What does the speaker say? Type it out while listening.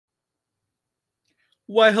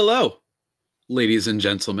Why, hello, ladies and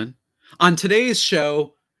gentlemen. On today's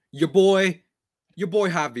show, your boy, your boy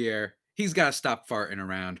Javier, he's got to stop farting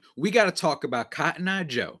around. We got to talk about Cotton Eye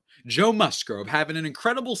Joe, Joe Musgrove, having an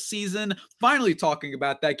incredible season. Finally talking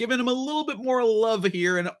about that, giving him a little bit more love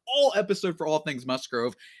here in all episode for all things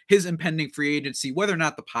Musgrove, his impending free agency, whether or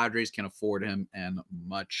not the Padres can afford him, and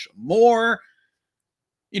much more.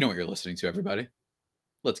 You know what you're listening to, everybody.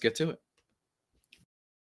 Let's get to it.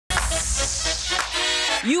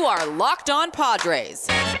 You are Locked On Padres,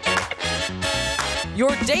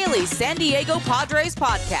 your daily San Diego Padres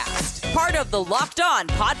podcast. Part of the Locked On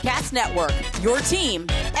Podcast Network, your team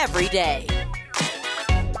every day.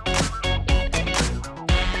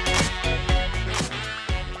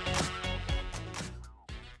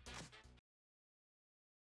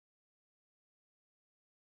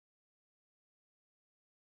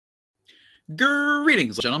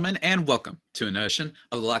 Greetings, gentlemen, and welcome to an edition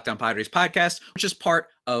of the Locked On Padres podcast, which is part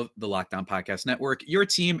of the Locked On Podcast Network, your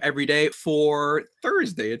team every day for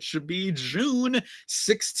Thursday. It should be June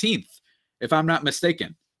 16th, if I'm not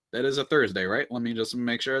mistaken. That is a Thursday, right? Let me just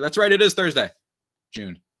make sure. That's right, it is Thursday,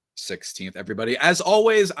 June 16th, everybody. As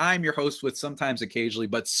always, I'm your host with sometimes, occasionally,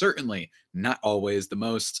 but certainly not always the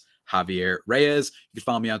most, Javier Reyes. You can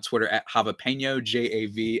follow me on Twitter at Javipeno,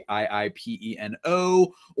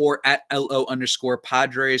 Javiipeno, or at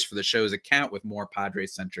LO_Padres for the show's account with more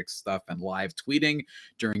Padres-centric stuff and live tweeting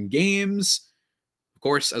during games. Of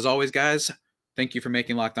course, as always, guys, thank you for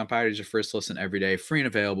making Locked On Padres your first listen every day, free and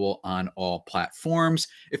available on all platforms.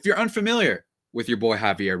 If you're unfamiliar with your boy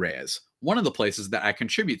Javier Reyes, one of the places that I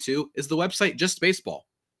contribute to is the website Just Baseball.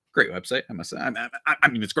 Great website, I must say. I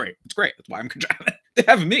mean, it's great. It's great. That's why I'm contributing. They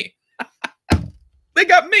have me. They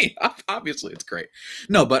got me. Obviously, it's great.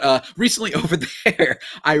 No, but recently over there,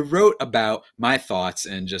 I wrote about my thoughts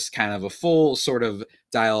and just kind of a full sort of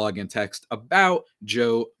dialogue and text about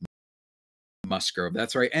Joe Musgrove.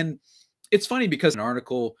 That's right. And it's funny because an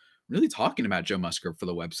article really talking about Joe Musgrove for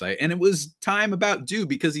the website, and it was time about due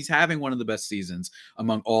because he's having one of the best seasons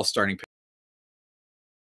among all starting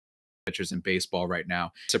pitchers in baseball right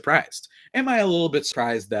now. Surprised. Am I a little bit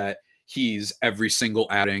surprised that he's every single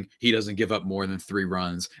outing, he doesn't give up more than 3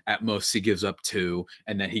 runs. At most, he gives up 2,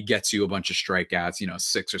 and then he gets you a bunch of strikeouts,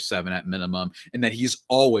 6 or 7 at minimum. And that he's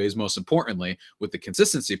always, most importantly, with the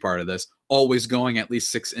consistency part of this, always going at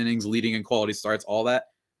least 6 innings, leading in quality starts, all that.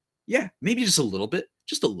 Yeah, maybe just a little bit.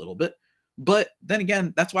 But then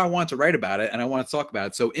again, that's why I wanted to write about it, and I want to talk about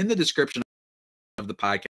it. So in the description of the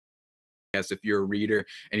podcast, if you're a reader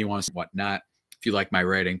and you want to see whatnot, if you like my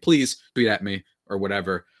writing, please tweet at me or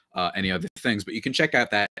whatever. Any other things, but you can check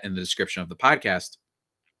out that in the description of the podcast.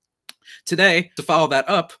 Today, to follow that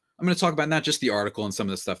up, I'm going to talk about not just the article and some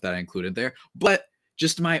of the stuff that I included there, but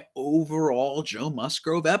just my overall Joe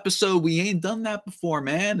Musgrove episode. We ain't done that before,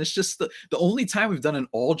 man. It's just the only time we've done an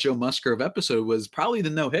all Joe Musgrove episode was probably the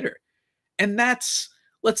no-hitter. And that's,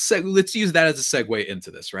 let's use that as a segue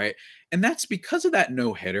into this, right? And that's because of that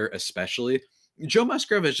no-hitter, especially, Joe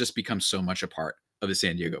Musgrove has just become so much a part of the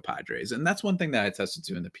San Diego Padres. And that's one thing that I attested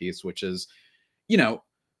to in the piece, which is,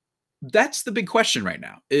 that's the big question right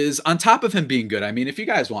now, is on top of him being good. I mean, if you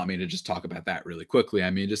guys want me to just talk about that really quickly,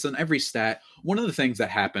 I mean, just on every stat, one of the things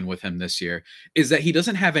that happened with him this year is that he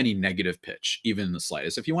doesn't have any negative pitch, even in the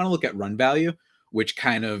slightest. If you want to look at run value, which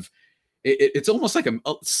kind of, it's almost like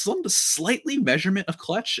some slightly measurement of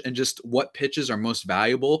clutch and just what pitches are most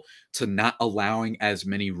valuable to not allowing as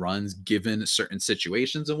many runs given certain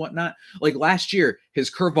situations and whatnot. Like last year,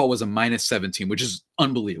 his curveball was a -17, which is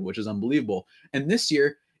unbelievable. And this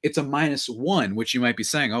year, it's a -1, which you might be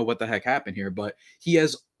saying, oh, what the heck happened here? But he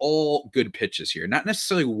has all good pitches here, not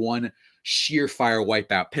necessarily one sheer fire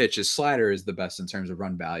wipeout pitch. His slider is the best in terms of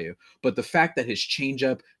run value. But the fact that his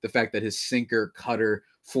changeup, the fact that his sinker, cutter,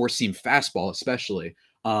 4-seam fastball especially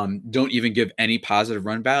don't even give any positive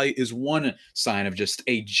run value is one sign of just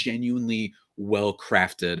a genuinely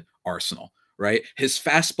well-crafted arsenal, right? His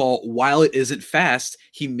fastball, while it isn't fast,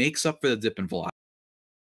 he makes up for the dip in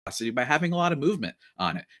velocity by having a lot of movement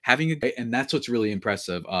on it, and that's what's really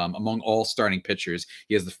impressive. Among all starting pitchers,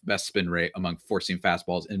 he has the best spin rate among 4-seam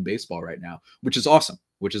fastballs in baseball right now, which is awesome.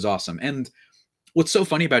 And what's so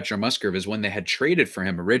funny about Joe Musgrove is when they had traded for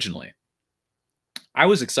him originally, I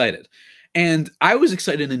was excited. And I was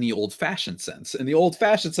excited in the old-fashioned sense. In the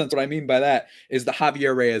old-fashioned sense, what I mean by that is the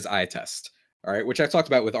Javier Reyes eye test, all right, which I talked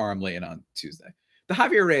about with RM Layton on Tuesday. The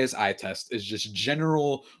Javier Reyes eye test is just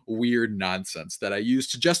general weird nonsense that I use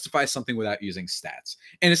to justify something without using stats.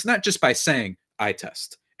 And it's not just by saying eye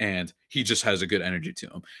test and he just has a good energy to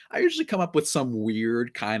him. I usually come up with some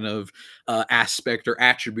weird kind of aspect or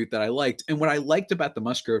attribute that I liked. And what I liked about the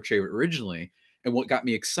Musgrove trade originally And what got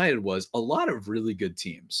me excited was a lot of really good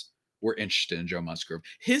teams were interested in Joe Musgrove.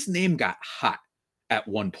 His name got hot at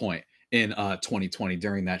one point in 2020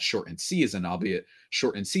 during that shortened season, albeit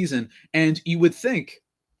shortened season. And you would think,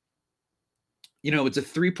 it's a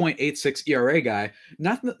 3.86 ERA guy,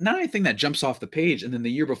 not anything that jumps off the page. And then the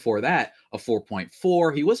year before that, a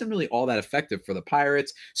 4.4. He wasn't really all that effective for the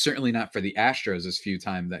Pirates, certainly not for the Astros as few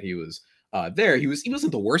times that he was there. He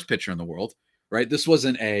wasn't the worst pitcher in the world, right? This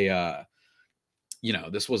wasn't a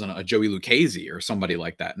Joey Lucchesi or somebody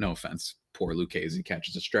like that. No offense, poor Lucchesi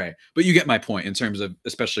catches a stray, but you get my point in terms of,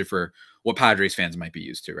 especially for what Padres fans might be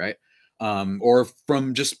used to, right? Or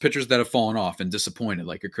from just pitchers that have fallen off and disappointed,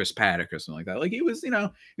 like a Chris Paddock or something like that. Like he was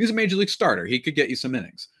a major league starter. He could get you some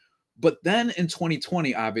innings. But then in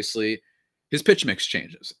 2020, obviously, his pitch mix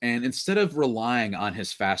changes. And instead of relying on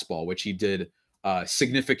his fastball, which he did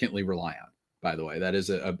significantly rely on, by the way, that is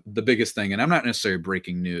the biggest thing. And I'm not necessarily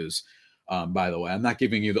breaking news, by the way. I'm not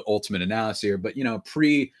giving you the ultimate analysis here, but,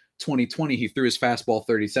 pre-2020, he threw his fastball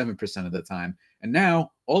 37% of the time. And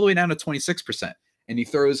now all the way down to 26%. And he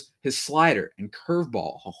throws his slider and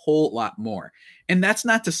curveball a whole lot more. And that's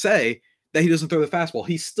not to say that he doesn't throw the fastball.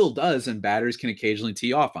 He still does, and batters can occasionally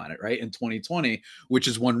tee off on it, right? In 2020, which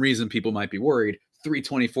is one reason people might be worried,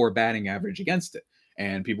 324 batting average against it.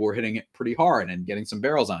 And people were hitting it pretty hard and getting some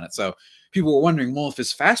barrels on it. So people were wondering, well, if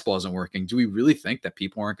his fastball isn't working, do we really think that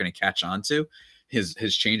people aren't going to catch on to his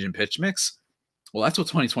change in pitch mix? Well, that's what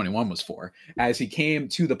 2021 was for, as he came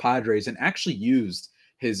to the Padres and actually used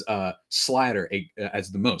his slider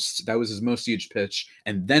as the most. That was his most used pitch.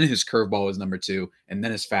 And then his curveball was number 2. And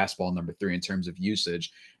then his fastball number 3 in terms of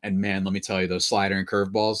usage. And man, let me tell you, those slider and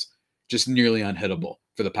curveballs, just nearly unhittable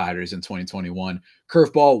for the Padres in 2021.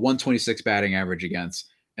 Curveball, 126 batting average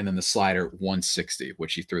against. And then the slider, 160,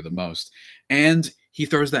 which he threw the most. And he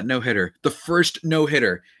throws that no-hitter, the first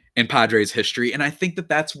no-hitter in Padres history. And I think that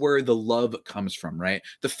that's where the love comes from, right?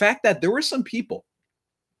 The fact that there were some people,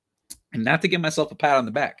 and not to give myself a pat on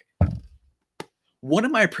the back, one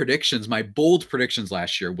of my predictions, my bold predictions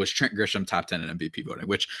last year, was Trent Grisham top 10 in MVP voting,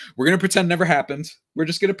 which we're going to pretend never happened. We're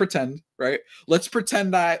just going to pretend, right? Let's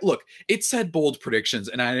pretend look, it said bold predictions,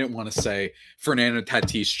 and I didn't want to say Fernando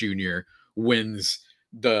Tatis Jr. wins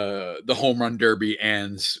the home run derby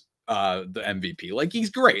and the MVP. Like, he's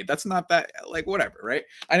great. That's not that, like, whatever, right?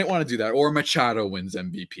 I didn't want to do that. Or Machado wins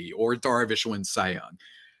MVP, or Darvish wins Cy Young.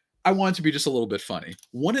 I wanted to be just a little bit funny.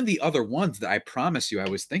 One of the other ones that I promise you I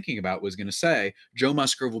was thinking about was going to say Joe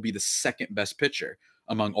Musgrove will be the second best pitcher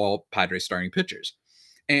among all Padres starting pitchers.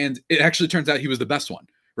 And it actually turns out he was the best one,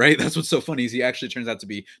 right? That's what's so funny, is he actually turns out to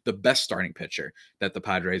be the best starting pitcher that the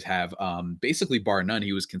Padres have. Basically, bar none.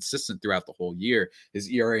 He was consistent throughout the whole year.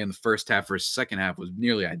 His ERA in the first half versus second half was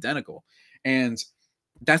nearly identical. And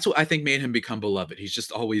that's what I think made him become beloved.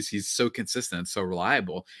 He's so consistent, so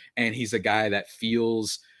reliable. And he's a guy that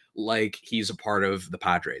feels like he's a part of the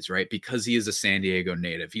Padres, right? Because he is a San Diego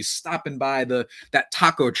native. He's stopping by that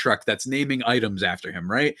taco truck that's naming items after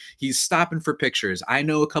him, right? He's stopping for pictures. I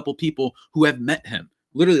know a couple people who have met him,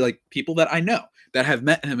 literally, like, people that I know that have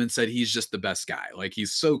met him and said he's just the best guy. Like,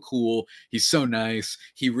 he's so cool. He's so nice.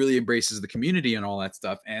 He really embraces the community and all that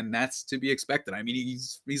stuff. And that's to be expected. I mean,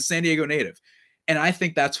 he's a San Diego native. And I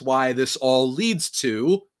think that's why this all leads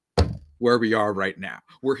to where we are right now,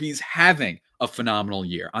 where he's having a phenomenal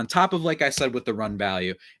year. On top of, like I said, with the run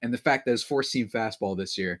value and the fact that his four-seam fastball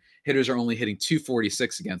this year, hitters are only hitting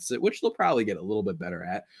 246 against it, which they'll probably get a little bit better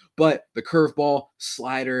at. But the curveball,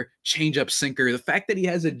 slider, changeup, sinker, the fact that he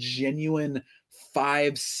has a genuine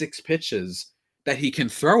 5-6 pitches that he can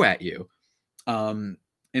throw at you. And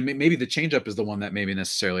maybe the changeup is the one that maybe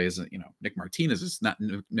necessarily isn't, Nick Martinez. It's not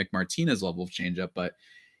Nick Martinez level of changeup, but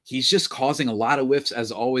he's just causing a lot of whiffs,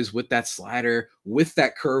 as always, with that slider, with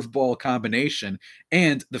that curveball combination.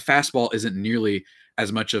 And the fastball isn't nearly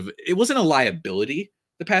as much of, it wasn't a liability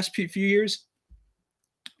the past few years,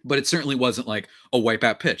 but it certainly wasn't like a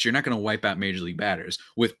wipeout pitch. You're not going to wipe out major league batters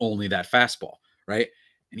with only that fastball, right?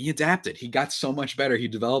 And he adapted. He got so much better. He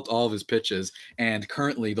developed all of his pitches, and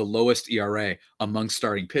currently the lowest ERA among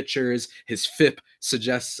starting pitchers. His FIP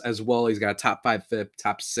suggests as well. He's got a top 5 FIP,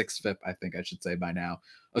 top 6 FIP, I think I should say by now,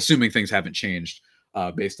 assuming things haven't changed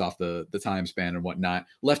based off the time span and whatnot.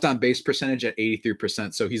 Left on base percentage at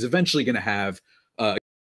 83%. So he's eventually going to have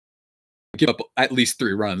give up at least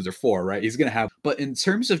 3 runs or 4, right? He's going to have. But in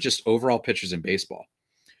terms of just overall pitchers in baseball,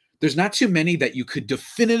 there's not too many that you could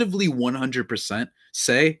definitively 100%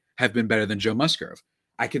 say have been better than Joe Musgrove.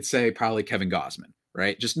 I could say probably Kevin Gausman,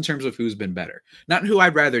 right? Just in terms of who's been better. Not who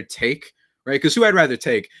I'd rather take, right? Because who I'd rather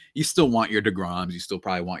take, you still want your DeGroms, you still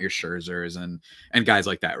probably want your Scherzers and guys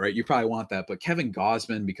like that, right? You probably want that. But Kevin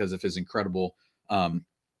Gausman, because of his incredible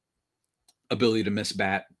ability to miss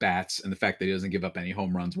bats and the fact that he doesn't give up any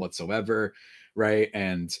home runs whatsoever, right?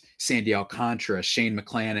 And Sandy Alcantara, Shane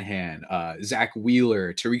McClanahan, Zach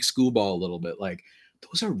Wheeler, Tariq Schoolball a little bit. Like,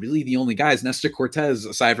 those are really the only guys. Nestor Cortez,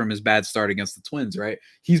 aside from his bad start against the Twins, right?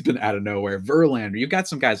 He's been out of nowhere. Verlander, you've got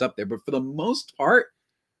some guys up there, but for the most part,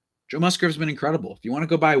 Joe Musgrove's been incredible. If you want to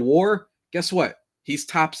go by WAR, guess what? He's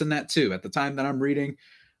tops in that too. At the time that I'm reading,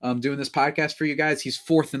 doing this podcast for you guys, he's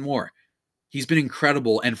fourth in WAR. He's been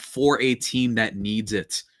incredible, and for a team that needs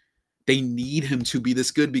it. They need him to be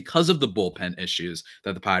this good because of the bullpen issues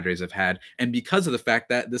that the Padres have had, and because of the fact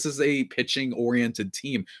that this is a pitching-oriented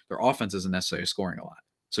team. Their offense isn't necessarily scoring a lot.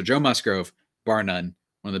 So Joe Musgrove, bar none,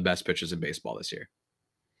 one of the best pitchers in baseball this year.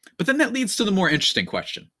 But then that leads to the more interesting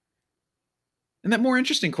question. And that more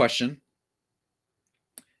interesting question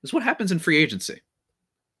is what happens in free agency?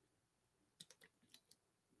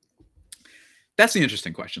 That's the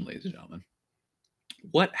interesting question, ladies and gentlemen.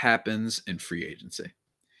 What happens in free agency?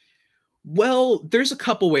 Well, there's a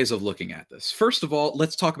couple ways of looking at this. First of all,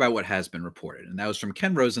 let's talk about what has been reported. And that was from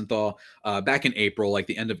Ken Rosenthal back in April, like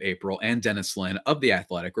the end of April, and Dennis Lin of The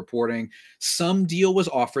Athletic reporting some deal was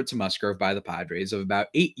offered to Musgrove by the Padres of about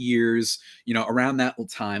 8 years, around that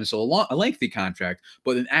time. So a lengthy contract,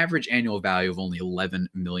 but an average annual value of only $11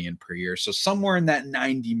 million per year. So somewhere in that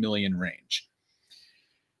 $90 million range.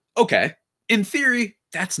 Okay. In theory,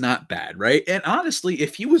 that's not bad, right? And honestly,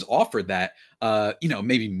 if he was offered that,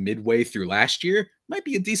 maybe midway through last year, might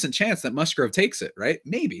be a decent chance that Musgrove takes it, right?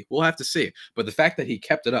 Maybe. We'll have to see. But the fact that he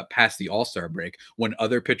kept it up past the All-Star break when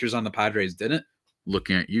other pitchers on the Padres didn't,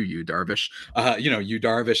 looking at you Darvish, you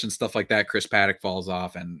Darvish and stuff like that, Chris Paddock falls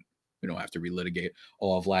off, and we don't have to relitigate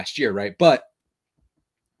all of last year, right? But,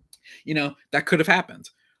 that could have happened.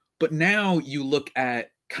 But now you look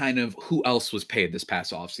at kind of who else was paid this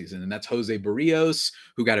past offseason, and that's Jose Barrios,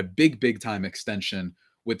 who got a big time extension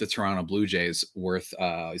with the Toronto Blue Jays worth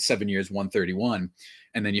 7 years, $131.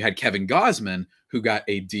 And then you had Kevin Gausman, who got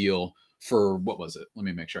a deal for, what was it? Let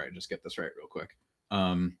me make sure I just get this right real quick.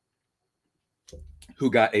 Who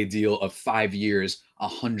got a deal of 5 years,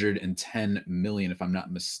 $110 million, if I'm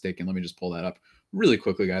not mistaken. Let me just pull that up really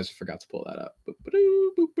quickly, guys. I forgot to pull that up.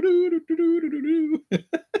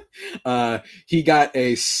 He got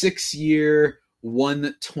a 6 year,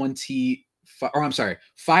 5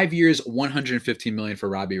 years, $115 million for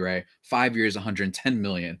Robbie Ray, 5 years, $110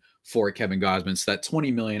 million for Kevin Gausman. So that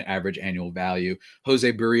 $20 million average annual value. Jose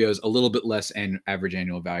Barrios, a little bit less average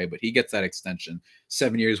annual value, but he gets that extension,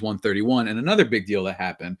 7 years, $131. And another big deal that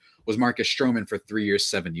happened was Marcus Stroman for 3 years,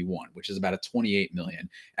 $71, which is about a $28 million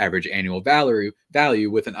average annual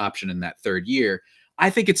value with an option in that third year. I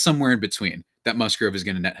think it's somewhere in between that Musgrove is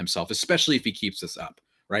going to net himself, especially if he keeps this up,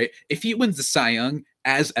 right? If he wins the Cy Young,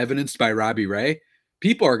 as evidenced by Robbie Ray,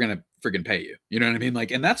 people are going to friggin' pay you. You know what I mean? Like,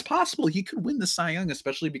 and that's possible. He could win the Cy Young,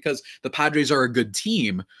 especially because the Padres are a good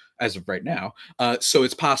team as of right now. So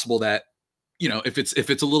it's possible that, if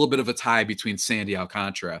it's a little bit of a tie between Sandy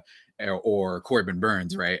Alcantara or Corbin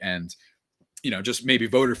Burns, right? And, just maybe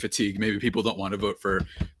voter fatigue. Maybe people don't want to vote for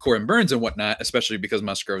Corbin Burns and whatnot, especially because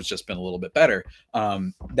Musgrove's just been a little bit better,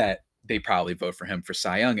 that they probably vote for him for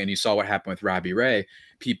Cy Young. And you saw what happened with Robbie Ray.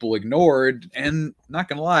 People ignored, and not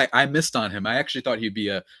going to lie, I missed on him. I actually thought he'd be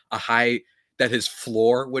a high, that his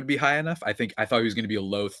floor would be high enough. I thought he was going to be a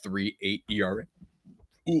low 3.8 ERA.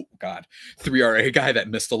 Oh, God. 3 RA guy that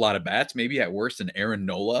missed a lot of bats, maybe at worst an Aaron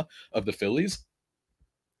Nola of the Phillies.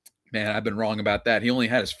 Man, I've been wrong about that. He only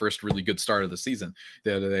had his first really good start of the season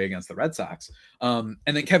the other day against the Red Sox. And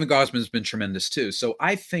then Kevin Gausman's been tremendous too. So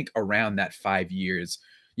I think around that 5 years,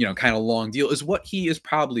 kind of long deal is what he is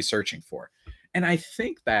probably searching for. And I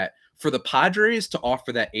think that for the Padres to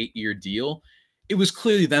offer that 8-year deal, it was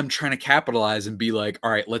clearly them trying to capitalize and be like,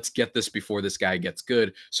 all right, let's get this before this guy gets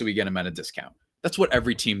good so we get him at a discount. That's what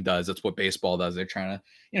every team does. That's what baseball does. They're trying to,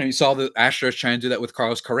 you saw the Astros trying to do that with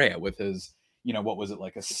Carlos Correa with his, what was it,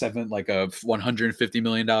 like a $150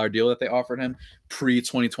 million deal that they offered him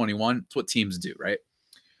pre-2021. It's what teams do, right?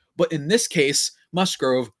 But in this case,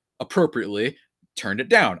 Musgrove appropriately turned it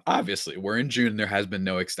down. Obviously, we're in June. There has been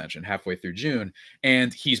no extension halfway through June,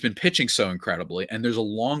 and he's been pitching so incredibly, and there's a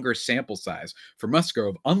longer sample size for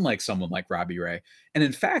Musgrove, unlike someone like Robbie Ray. And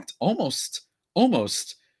in fact, almost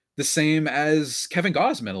the same as Kevin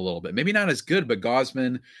Gausman a little bit. Maybe not as good, but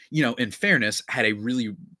Gausman, in fairness, had a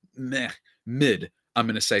really mid, I'm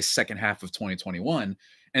going to say, second half of 2021.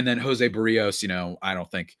 And then Jose Barrios, I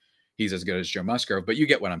don't think he's as good as Joe Musgrove, but you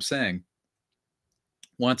get what I'm saying.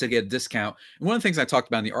 Want to get a discount. And one of the things I talked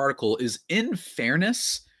about in the article is, in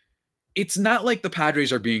fairness, it's not like the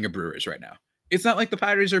Padres are being a Brewers right now. It's not like the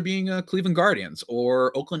Padres are being Cleveland Guardians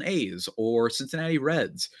or Oakland A's or Cincinnati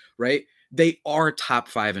Reds, right? They are top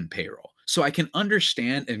 5 in payroll. So I can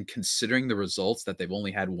understand, and considering the results that they've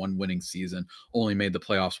only had one winning season, only made the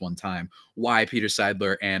playoffs one time, why Peter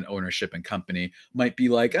Seidler and ownership and company might be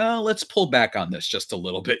like, oh, let's pull back on this just a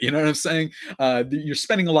little bit. You know what I'm saying? You're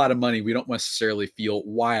spending a lot of money. We don't necessarily feel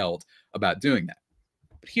wild about doing that.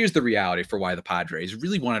 But here's the reality for why the Padres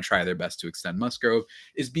really want to try their best to extend Musgrove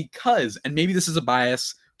is because, and maybe this is a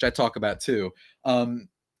bias, which I talk about too,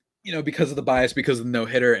 because of the bias, because of the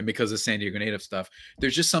no-hitter, and because of San Diego native stuff,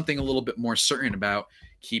 there's just something a little bit more certain about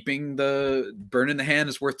keeping the bird in the hand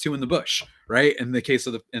is worth 2 in the bush, right? In the case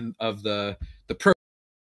of the pro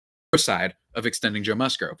side of extending Joe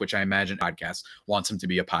Musgrove, which I imagine podcast wants him to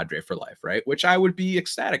be a Padre for life, right? Which I would be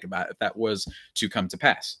ecstatic about if that was to come to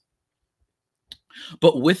pass.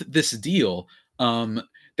 But with this deal,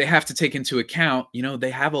 they have to take into account,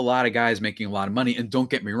 they have a lot of guys making a lot of money. And don't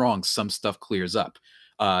get me wrong, some stuff clears up.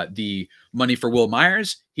 The money for Will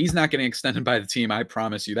Myers, he's not getting extended by the team. I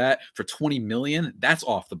promise you that. For $20 million, that's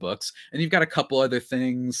off the books. And you've got a couple other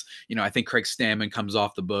things. I think Craig Stammen comes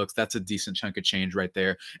off the books. That's a decent chunk of change right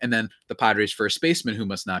there. And then the Padres first baseman, who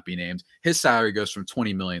must not be named, his salary goes from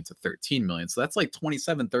 $20 million to $13 million. So that's like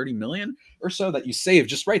 27, 30 million or so that you save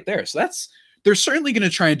just right there. So they're certainly going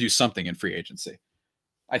to try and do something in free agency,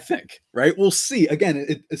 I think, right? We'll see.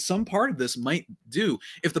 Again, some part of this might do.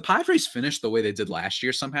 If the Padres finish the way they did last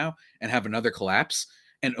year somehow and have another collapse,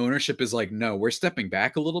 and ownership is like, no, we're stepping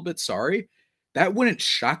back a little bit, sorry, that wouldn't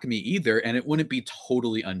shock me either, and it wouldn't be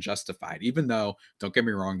totally unjustified, even though, don't get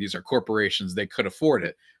me wrong, these are corporations, they could afford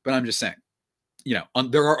it. But I'm just saying,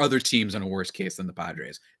 there are other teams in a worse case than the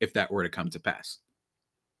Padres if that were to come to pass.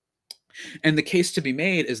 And the case to be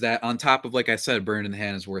made is that on top of, like I said, bird in the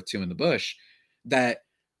hand is worth 2 in the bush, that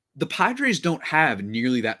the Padres don't have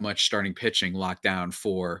nearly that much starting pitching locked down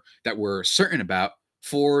for that we're certain about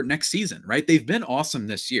for next season, right? They've been awesome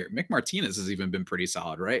this year. Mick Martinez has even been pretty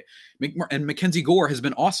solid, right? And Mackenzie Gore has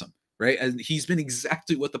been awesome, right? And he's been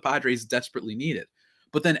exactly what the Padres desperately needed.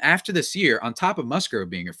 But then after this year, on top of Musgrove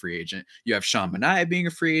being a free agent, you have Sean Manaea being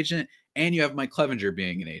a free agent, and you have Mike Clevenger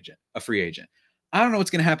being a free agent. I don't know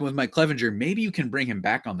what's going to happen with Mike Clevenger. Maybe you can bring him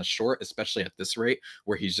back on the short, especially at this rate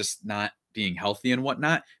where he's just not being healthy and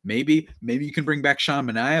whatnot. Maybe you can bring back Sean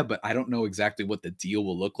Manaea, but I don't know exactly what the deal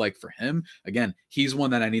will look like for him. Again, he's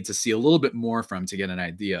one that I need to see a little bit more from to get an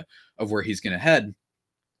idea of where he's going to head.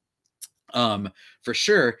 For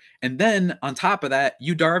sure. And then on top of that,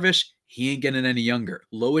 Yu Darvish, he ain't getting any younger.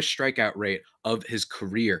 Lowest strikeout rate of his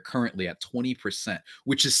career currently at 20%,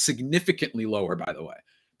 which is significantly lower, by the way.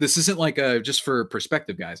 This isn't like just for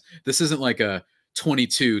perspective, guys, this isn't like a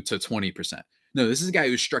 22 to 20%. No, this is a guy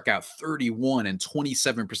who struck out 31 and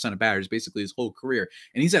 27% of batters basically his whole career,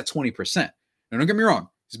 and he's at 20%. Now, don't get me wrong,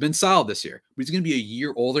 he's been solid this year, but he's going to be a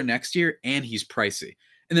year older next year, and he's pricey.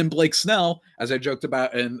 And then Blake Snell, as I joked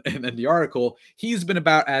about in the article, he's been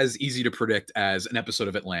about as easy to predict as an episode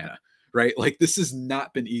of Atlanta, right? Like, this has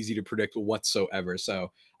not been easy to predict whatsoever.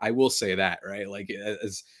 So I will say that, right? Like,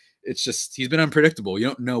 it's just, he's been unpredictable. You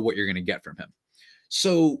don't know what you're going to get from him.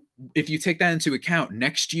 So if you take that into account,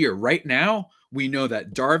 next year, right now, we know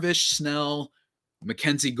that Darvish, Snell,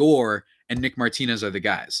 Mackenzie Gore, and Nick Martinez are the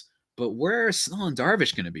guys. But where are Snell and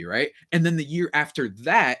Darvish going to be, right? And then the year after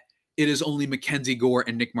that, it is only Mackenzie Gore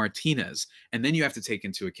and Nick Martinez. And then you have to take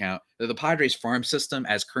into account that the Padres farm system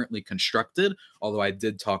as currently constructed, although I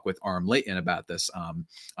did talk with Arm Layton about this on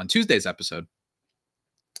Tuesday's episode,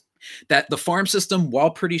 that the farm system,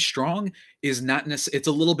 while pretty strong, is not necessarily, it's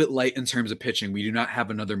a little bit light in terms of pitching. We do not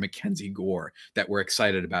have another Mackenzie Gore that we're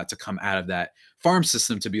excited about to come out of that farm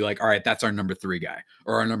system to be like, all right, that's our number 3 guy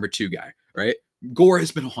or our number 2 guy, right? Gore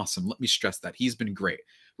has been awesome. Let me stress that. He's been great.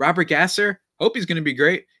 Robert Gasser, hope he's going to be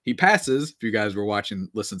great. He passes, if you guys were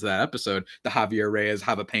listen to that episode, the Javier Reyes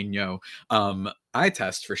Jalapeño eye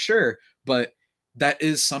test for sure. But that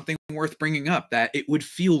is something worth bringing up, that it would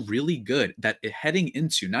feel really good that heading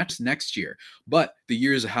into not just next year, but the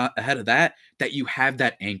years ahead of that, that you have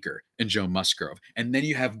that anchor in Joe Musgrove. And then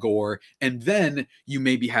you have Gore, and then you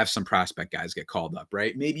maybe have some prospect guys get called up,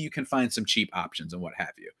 right? Maybe you can find some cheap options and what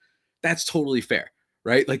have you. That's totally fair,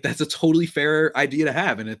 right? Like, that's a totally fair idea to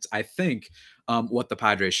have. And it's, I think, what the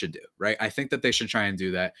Padres should do, right? I think that they should try and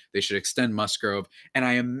do that. They should extend Musgrove. And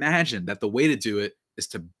I imagine that the way to do it is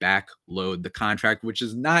to backload the contract, which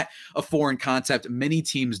is not a foreign concept. Many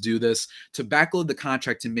teams do this to backload the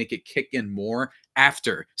contract to make it kick in more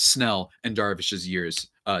after Snell and Darvish's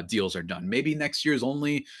deals are done. Maybe next year's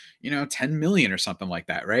only, 10 million or something like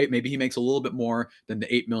that, right? Maybe he makes a little bit more than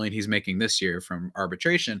the 8 million he's making this year from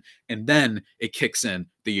arbitration. And then it kicks in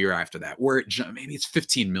the year after that, where maybe it's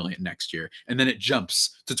 15 million next year. And then it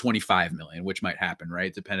jumps to 25 million, which might happen,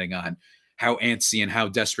 right? Depending on how antsy and how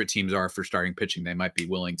desperate teams are for starting pitching. They might be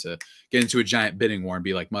willing to get into a giant bidding war and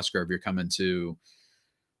be like, Musgrove, you're coming to,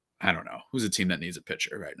 I don't know, who's a team that needs a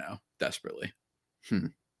pitcher right now desperately?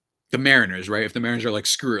 The Mariners, right? If the Mariners are like,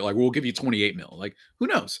 screw it, like, we'll give you 28 mil. Like, who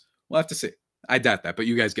knows? We'll have to see. I doubt that, but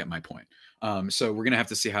you guys get my point. So we're going to have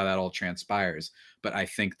to see how that all transpires. But I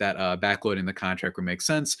think that backloading the contract would make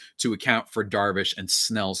sense to account for Darvish and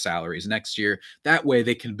Snell salaries next year. That way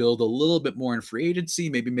they can build a little bit more in free agency,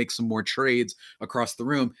 maybe make some more trades across the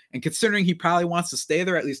room. And considering he probably wants to stay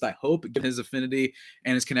there, at least I hope, given his affinity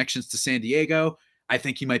and his connections to San Diego, I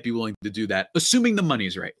think he might be willing to do that, assuming the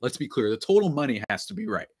money's right. Let's be clear. The total money has to be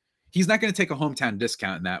right. He's not going to take a hometown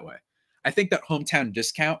discount in that way. I think that hometown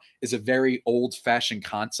discount is a very old-fashioned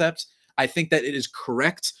concept. I think that it is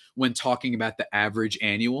correct when talking about the average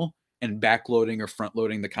annual and backloading or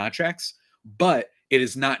front-loading the contracts, but it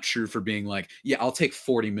is not true for being like, yeah, I'll take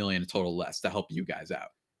 40 million total less to help you guys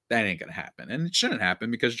out. That ain't going to happen. And it shouldn't happen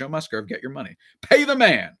because Joe Musgrove, get your money. Pay the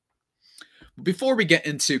man. Before we get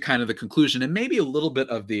into kind of the conclusion and maybe a little bit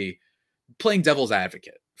of the playing devil's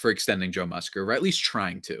advocate for extending Joe Musgrove, or at least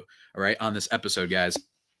trying to, all right, on this episode, guys,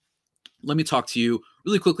 let me talk to you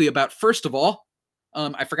really quickly about, first of all,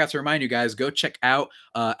 I forgot to remind you guys, go check out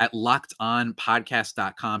at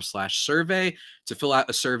lockedonpodcast.com/survey to fill out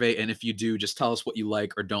a survey. And if you do, just tell us what you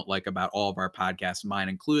like or don't like about all of our podcasts, mine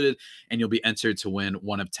included, and you'll be entered to win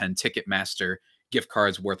one of 10 Ticketmaster gift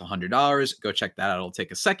cards worth $100. Go check that out. It'll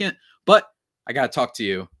take a second. But I got to talk to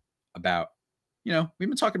you about, we've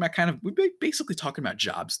been basically talking about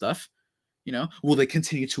job stuff. Will they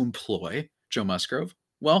continue to employ Joe Musgrove?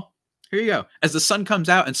 Well, here you go. As the sun comes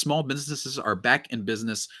out and small businesses are back in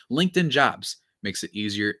business, LinkedIn Jobs makes it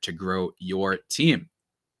easier to grow your team.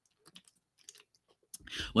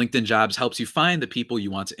 LinkedIn Jobs helps you find the people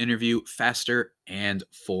you want to interview faster and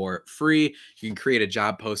for free. You can create a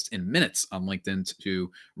job post in minutes on LinkedIn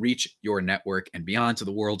to reach your network and beyond to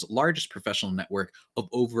the world's largest professional network of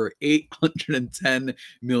over 810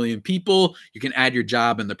 million people. You can add your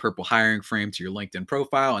job in the purple hiring frame to your LinkedIn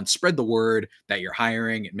profile and spread the word that you're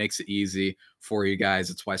hiring. It makes it easy for you guys.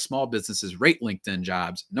 It's why small businesses rate LinkedIn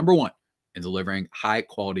Jobs #1 in delivering high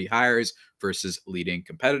quality hires versus leading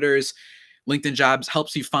competitors. LinkedIn Jobs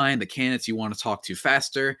helps you find the candidates you want to talk to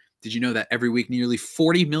faster. Did you know that every week nearly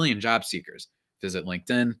 40 million job seekers visit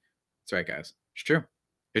LinkedIn? That's right, guys. It's true.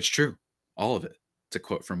 It's true. All of it. It's a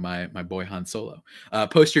quote from my boy Han Solo.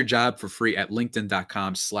 Post your job for free at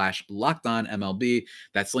linkedin.com/lockedonmlb.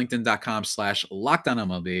 That's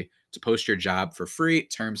linkedin.com/lockedonmlb to post your job for free.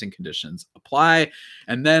 Terms and conditions apply.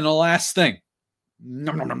 And then the last thing.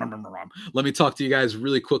 Let me talk to you guys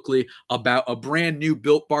really quickly about a brand new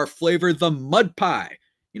Built Bar flavor, the Mud Pie.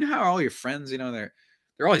 You know how all your friends, they're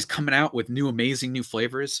always coming out with amazing new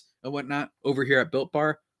flavors and whatnot over here at Built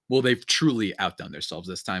Bar? Well, they've truly outdone themselves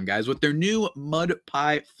this time, guys, with their new Mud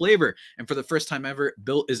Pie flavor. And for the first time ever,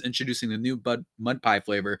 Built is introducing the new Mud Pie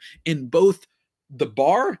flavor in both the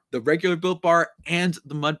bar, the regular Built Bar, and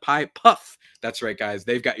the Mud Pie Puff. That's right, guys.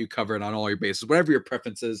 They've got you covered on all your bases. Whatever your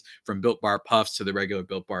preference is, from Built Bar Puffs to the regular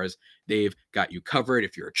Built Bars, they've got you covered.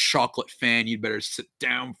 If you're a chocolate fan, you'd better sit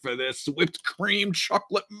down for this whipped cream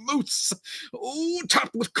chocolate mousse. Oh,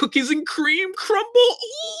 topped with cookies and cream crumble.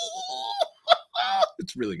 Ooh.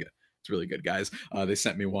 It's really good. It's really good, guys. They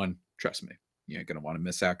sent me one. Trust me. You ain't going to want to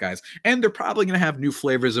miss out, guys. And they're probably going to have new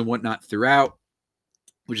flavors and whatnot throughout,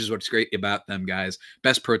 which is what's great about them, guys.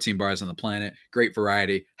 Best protein bars on the planet. Great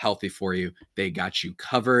variety. Healthy for you. They got you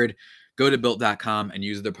covered. Go to Built.com and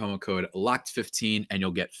use the promo code LOCKED15 and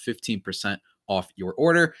you'll get 15% off your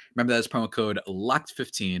order. Remember, that is promo code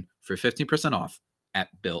LOCKED15 for 15% off at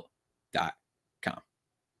Built.com.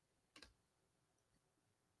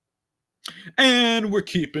 And we're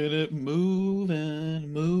keeping it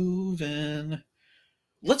moving.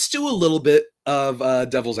 Let's do a little bit of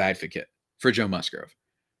devil's advocate for Joe Musgrove.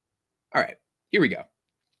 All right, here we go.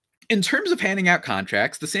 In terms of handing out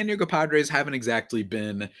contracts, the San Diego Padres haven't exactly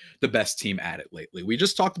been the best team at it lately. We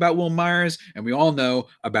just talked about Will Myers, and we all know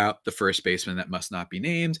about the first baseman that must not be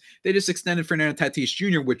named. They just extended Fernando Tatis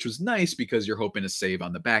Jr., which was nice because you're hoping to save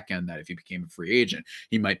on the back end that if he became a free agent,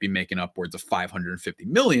 he might be making upwards of $550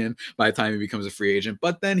 million by the time he becomes a free agent.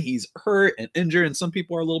 But then he's hurt and injured, and some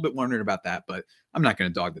people are a little bit wondering about that. But I'm not going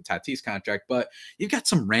to dog the Tatis contract. But you've got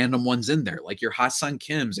some random ones in there, like your Ha-Seong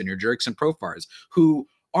Kims and your Jurickson Profars, who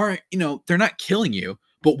aren't, they're not killing you.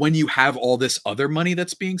 But when you have all this other money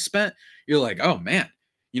that's being spent, you're like, oh man,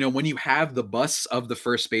 when you have the busts of the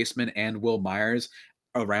first baseman and Will Myers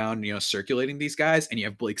around, circulating these guys, and you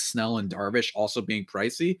have Blake Snell and Darvish also being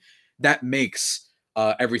pricey, that makes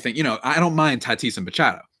everything, I don't mind Tatis and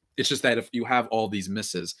Machado. It's just that if you have all these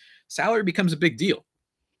misses, salary becomes a big deal.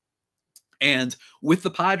 And with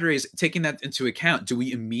the Padres taking that into account, do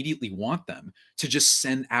we immediately want them to just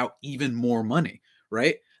send out even more money?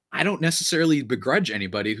 Right? I don't necessarily begrudge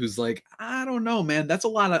anybody who's like, I don't know, man, that's a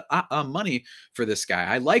lot of money for this guy.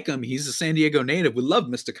 I like him. He's a San Diego native. We love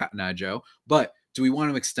Mr. Cotton Eye Joe, but do we want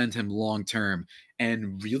to extend him long term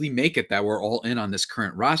and really make it that we're all in on this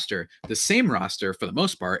current roster, the same roster for the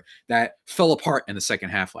most part that fell apart in the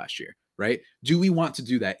second half last year, right? Do we want to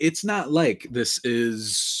do that? It's not like this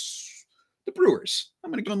is the Brewers.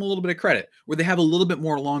 I'm going to give them a little bit of credit where they have a little bit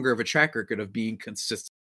more longer of a track record of being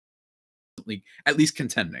consistent, at least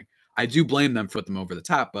contending. I do blame them for putting them over the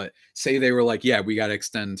top, but say they were like, yeah, we got to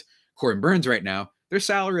extend Corbin Burns right now. Their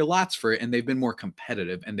salary allots for it, and they've been more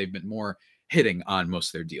competitive, and they've been more hitting on most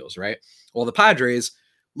of their deals, right? Well, the Padres,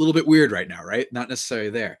 a little bit weird right now, right? Not necessarily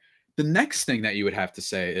there. The next thing that you would have to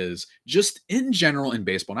say is just in general in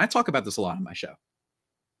baseball, and I talk about this a lot on my show,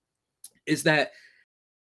 is that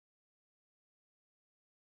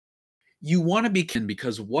you want to be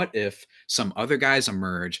because what if some other guys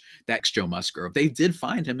emerge? That's Joe Musgrove. They did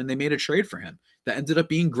find him and they made a trade for him that ended up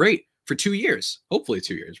being great for 2 years, hopefully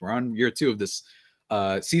 2 years. We're on year 2 of this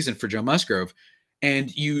season for Joe Musgrove,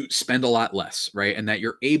 and you spend a lot less, right? And that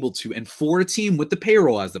you're able to, and for a team with the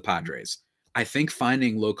payroll as the Padres, I think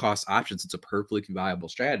finding low cost options, it's a perfectly viable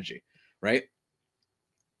strategy, right?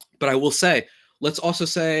 But I will say, let's also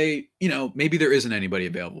say, maybe there isn't anybody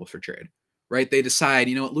available for trade. Right? They decide,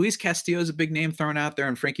 Luis Castillo is a big name thrown out there,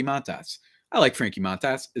 and Frankie Montas. I like Frankie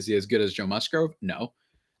Montas. Is he as good as Joe Musgrove? No.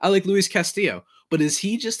 I like Luis Castillo. But is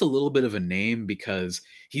he just a little bit of a name because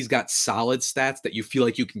he's got solid stats that you feel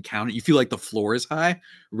like you can count it? You feel like the floor is high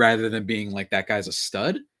rather than being like that guy's a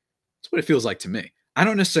stud? That's what it feels like to me. I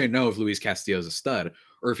don't necessarily know if Luis Castillo is a stud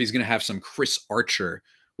or if he's going to have some Chris Archer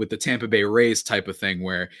with the Tampa Bay Rays type of thing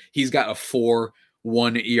where he's got a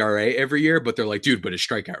 4.1 ERA every year, but they're like, dude, but his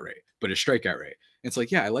strikeout rate. It's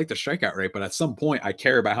like, yeah, I like the strikeout rate, but at some point I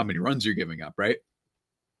care about how many runs you're giving up, right?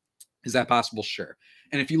 Is that possible? Sure.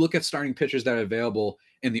 And if you look at starting pitchers that are available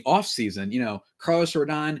in the offseason, Carlos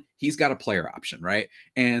Rodon, he's got a player option, right?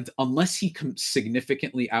 And unless he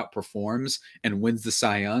significantly outperforms and wins the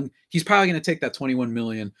Cy Young, he's probably going to take that $21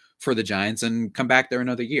 million for the Giants and come back there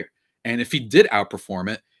another year. And if he did outperform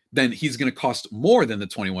it, then he's going to cost more than the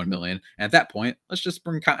 $21 million. And at that point, let's just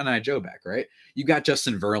bring Cotton Eye Joe back, right? You got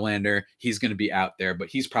Justin Verlander. He's going to be out there, but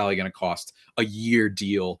he's probably going to cost a year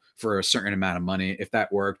deal for a certain amount of money if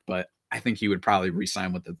that worked. But I think he would probably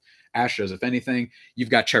re-sign with the Astros, if anything. You've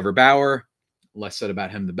got Trevor Bauer. Less said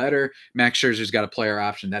about him, the better. Max Scherzer's got a player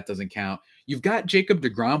option. That doesn't count. You've got Jacob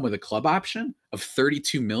deGrom with a club option of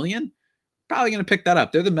 $32 million. Probably going to pick that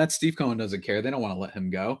up. They're the Mets. Steve Cohen doesn't care. They don't want to let him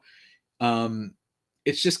go.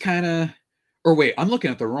 It's just kind of, or wait, I'm looking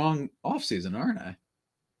at the wrong offseason, aren't I?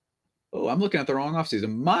 Oh, I'm looking at the wrong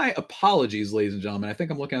offseason. My apologies, ladies and gentlemen. I think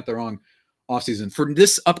I'm looking at the wrong offseason. For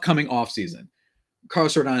this upcoming offseason,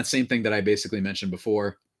 Carlos Rodon, same thing that I basically mentioned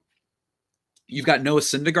before. You've got Noah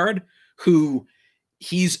Syndergaard, who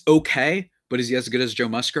he's okay, but is he as good as Joe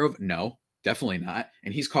Musgrove? No, definitely not.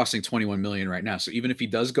 And he's costing $21 million right now. So even if he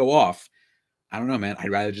does go off, I don't know, man. I'd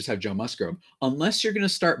rather just have Joe Musgrove. Unless you're going to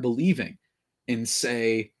start believing in,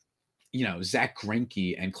 say, Zach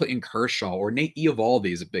Greinke and Clayton Kershaw or Nate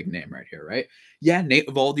Eovaldi is a big name right here, right? Yeah, Nate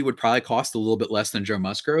Eovaldi would probably cost a little bit less than Joe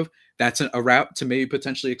Musgrove. That's a route to maybe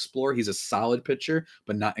potentially explore. He's a solid pitcher,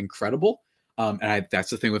 but not incredible.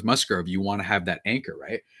 That's the thing with Musgrove. You want to have that anchor,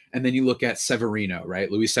 right? And then you look at Severino,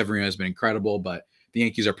 right? Luis Severino has been incredible, but the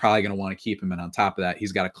Yankees are probably going to want to keep him. And on top of that,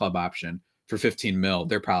 he's got a club option for $15 million.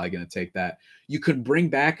 They're probably going to take that. You could bring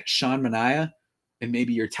back Sean Manaea and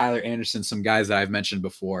maybe your Tyler Anderson, some guys that I've mentioned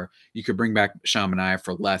before. You could bring back Sean Manaea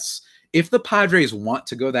for less. If the Padres want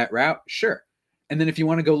to go that route, sure. And then if you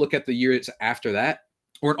want to go look at the years after that,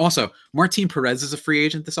 or also Martin Perez is a free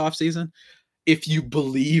agent this offseason. if you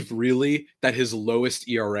believe really that his lowest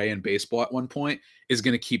ERA in baseball at one point is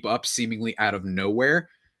going to keep up seemingly out of nowhere.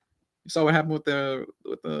 You saw what happened with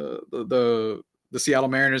the Seattle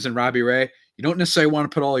Mariners and Robbie Ray. You don't necessarily want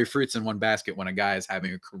to put all your fruits in one basket when a guy is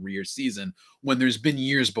having a career season, when there's been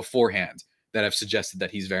years beforehand that have suggested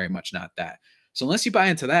that he's very much not that. So unless you buy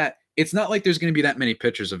into that, it's not like there's going to be that many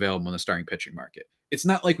pitchers available in the starting pitching market. It's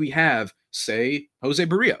not like we have, say, Jose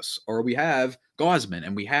Barrios, or we have Gausman,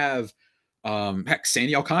 and we have heck,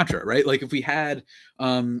 Sandy Alcantara, right? Like if we had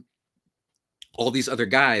all these other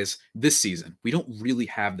guys this season, we don't really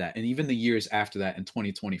have that. And even the years after that in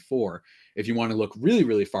 2024, if you want to look really,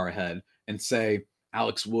 really far ahead and say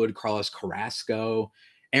Alex Wood, Carlos Carrasco,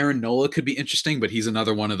 Aaron Nola could be interesting, but he's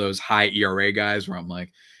another one of those high ERA guys where I'm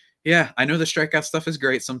like, yeah, I know the strikeout stuff is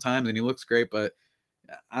great sometimes and he looks great, but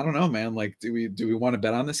I don't know, man. Like, do we want to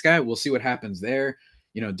bet on this guy? We'll see what happens there.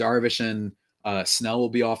 You know, Darvish and Snell will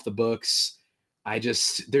be off the books.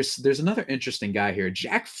 There's another interesting guy here.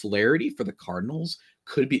 Jack Flaherty for the Cardinals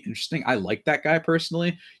could be interesting. I like that guy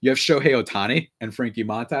personally. You have Shohei Ohtani and Frankie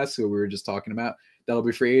Montas, who we were just talking about. That'll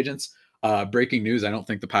be free agents. Breaking news: I don't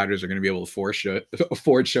think the Padres are going to be able to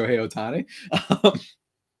afford Shohei Ohtani.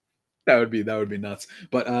 That would be nuts.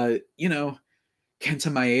 But you know,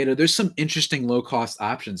 Kenta Maeda. There's some interesting low cost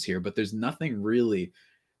options here, but there's nothing really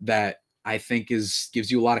that I think gives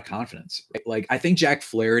you a lot of confidence. Right? Like I think Jack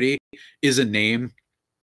Flaherty is a name,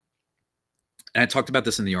 and I talked about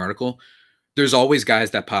this in the article. There's always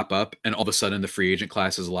guys that pop up, and all of a sudden the free agent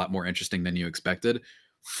class is a lot more interesting than you expected.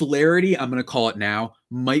 Flaherty, I'm going to call it now,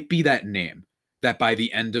 might be that name that by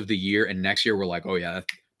the end of the year and next year, we're like, oh yeah,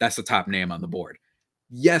 that's the top name on the board.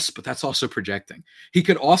 Yes, but that's also projecting. He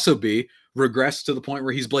could also be regressed to the point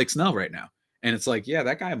where he's Blake Snell right now. And it's like, yeah,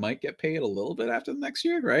 that guy might get paid a little bit after the next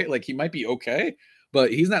year, right? Like he might be okay,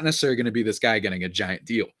 but he's not necessarily going to be this guy getting a giant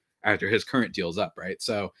deal after his current deal's up, right?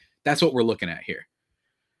 So that's what we're looking at here.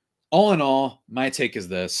 All in all, my take is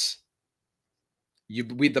this.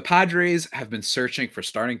 The Padres have been searching for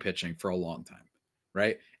starting pitching for a long time,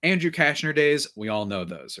 right? Andrew Cashner days, we all know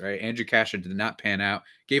those, right? Andrew Cashner did not pan out,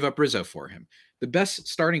 gave up Rizzo for him. The best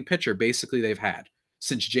starting pitcher basically they've had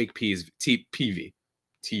since Jake Peavy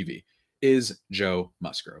is Joe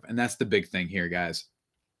Musgrove. And that's the big thing here, guys.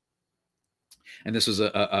 And this was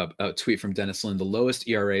a tweet from Dennis Lin. The lowest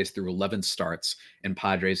ERAs through 11 starts in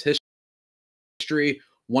Padres history,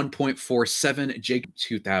 1.47. Jake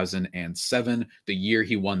 2007, the year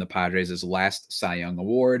he won the Padres' last Cy Young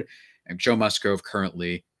Award. And Joe Musgrove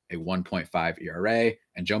currently a 1.5 ERA.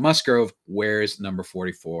 And Joe Musgrove wears number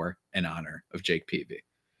 44 in honor of Jake Peavy.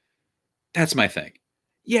 That's my thing.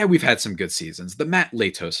 Yeah, we've had some good seasons. The Matt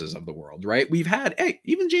Latoses of the world, right? We've had,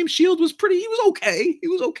 even James Shield he was okay. He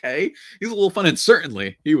was okay. He was a little fun, and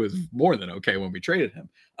certainly he was more than okay when we traded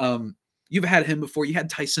him. You've had him before. You had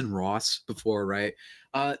Tyson Ross before, right?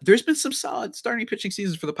 There's been some solid starting pitching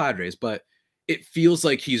seasons for the Padres, but it feels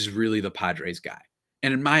like he's really the Padres guy.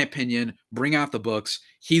 And in my opinion, bring out the books.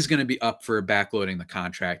 He's going to be up for backloading the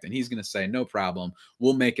contract, and he's going to say, no problem.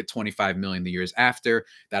 We'll make it $25 million the years after.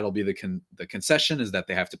 That'll be the concession, is that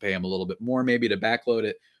they have to pay him a little bit more maybe to backload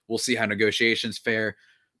it. We'll see how negotiations fare,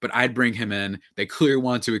 but I'd bring him in. They clearly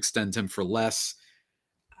want to extend him for less.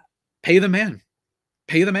 Pay the man.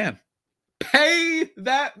 Pay the man. Pay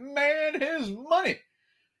that man his money.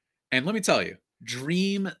 And let me tell you,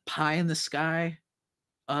 dream pie in the sky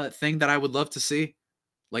thing that I would love to see,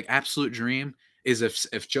 like absolute dream, is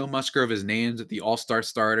if Joe Musgrove is named the all-star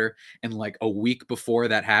starter and like a week before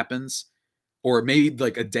that happens, or maybe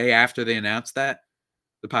like a day after they announce that,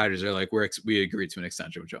 the Padres are like, we agreed to an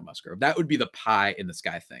extension with Joe Musgrove. That would be the pie in the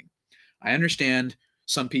sky thing. I understand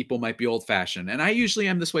some people might be old-fashioned, and I usually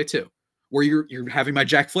am this way too, where you're having my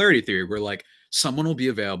Jack Flaherty theory, where like someone will be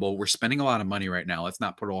available. We're spending a lot of money right now. Let's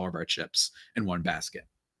not put all of our chips in one basket.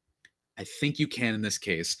 I think you can in this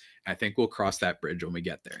case. I think we'll cross that bridge when we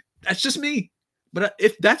get there. That's just me. But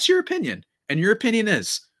if that's your opinion, and your opinion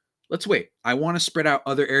is, let's wait. I want to spread out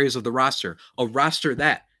other areas of the roster, a roster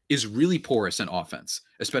that is really porous in offense,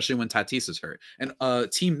 especially when Tatis is hurt, and a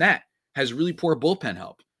team that has really poor bullpen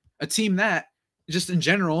help, a team that just in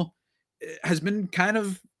general has been kind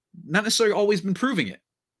of not necessarily always been proving it,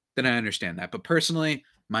 then I understand that. But personally,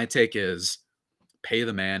 my take is pay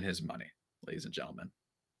the man his money, ladies and gentlemen.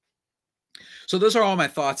 So those are all my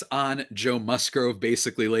thoughts on Joe Musgrove,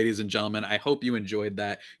 basically, ladies and gentlemen. I hope you enjoyed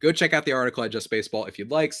that. Go check out the article at Just Baseball if you'd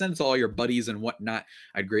like. Send it to all your buddies and whatnot.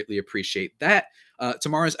 I'd greatly appreciate that.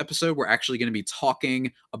 Tomorrow's episode, we're actually going to be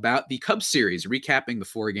talking about the Cubs series, recapping the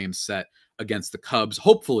 4-game set against the Cubs.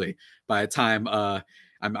 Hopefully, by the time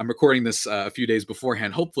I'm recording this a few days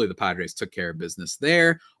beforehand. Hopefully the Padres took care of business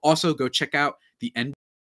there. Also, go check out the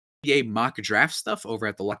NBA mock draft stuff over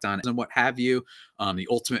at the Locked On and what have you. The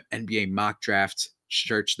ultimate NBA mock draft.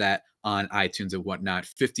 Search that on iTunes and whatnot.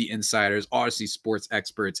 50 insiders, Odyssey sports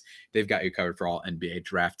experts. They've got you covered for all NBA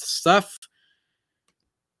draft stuff.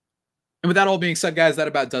 And with that all being said, guys, that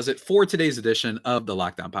about does it for today's edition of the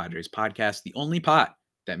Locked On Padres podcast, the only pot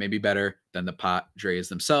that may be better than the Padres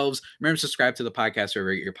themselves. Remember to subscribe to the podcast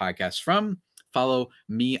wherever you get your podcasts from. Follow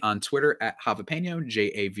me on Twitter at Javipeno,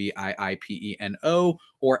 JAVIIPENO,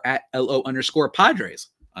 or at LO_Padres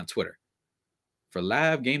on Twitter for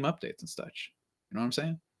live game updates and such. You know what I'm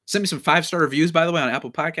saying? Send me some 5-star reviews, by the way, on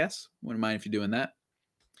Apple Podcasts. Wouldn't mind if you're doing that.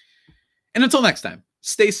 And until next time,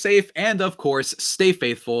 stay safe and, of course, stay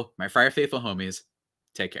faithful. My Fire Faithful homies,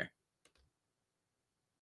 take care.